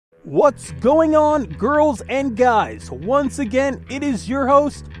What's going on, girls and guys? Once again, it is your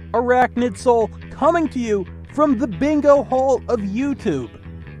host, Arachnid Soul, coming to you from the Bingo Hall of YouTube.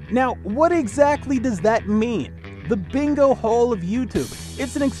 Now, what exactly does that mean? The Bingo Hall of YouTube.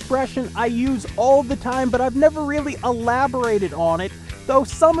 It's an expression I use all the time, but I've never really elaborated on it, though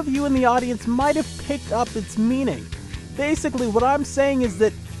some of you in the audience might have picked up its meaning. Basically, what I'm saying is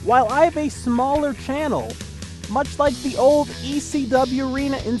that while I have a smaller channel, much like the old ECW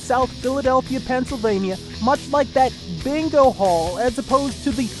arena in South Philadelphia, Pennsylvania, much like that bingo hall, as opposed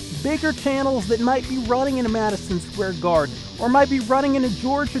to the bigger channels that might be running in a Madison Square Garden or might be running in a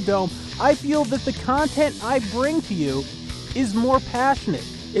Georgia Dome, I feel that the content I bring to you is more passionate.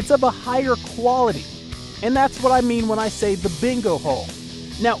 It's of a higher quality. And that's what I mean when I say the bingo hall.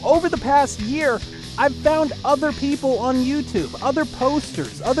 Now, over the past year, I've found other people on YouTube, other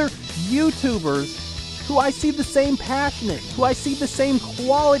posters, other YouTubers who I see the same passion in, who I see the same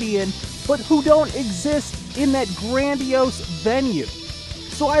quality in, but who don't exist in that grandiose venue.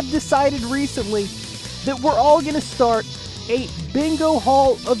 So I've decided recently that we're all going to start a Bingo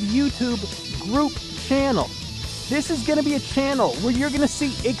Hall of YouTube group channel. This is going to be a channel where you're going to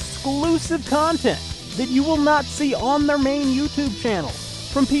see exclusive content that you will not see on their main YouTube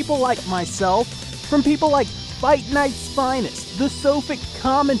channels, from people like myself, from people like Fight Night's Finest, the Sophic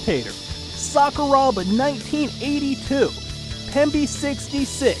Commentator, Sakuraba 1982, Pemby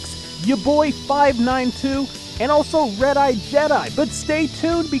 66, your boy 592, and also Red Eye Jedi. But stay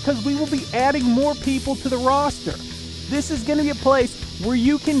tuned because we will be adding more people to the roster. This is going to be a place where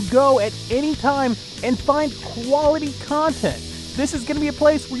you can go at any time and find quality content. This is going to be a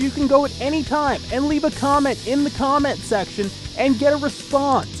place where you can go at any time and leave a comment in the comment section and get a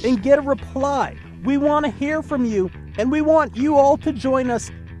response and get a reply. We want to hear from you, and we want you all to join us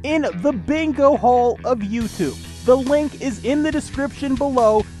in the Bingo Hall of YouTube. The link is in the description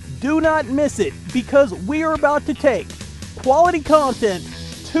below. Do not miss it, because we are about to take quality content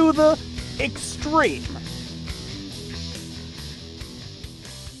to the extreme.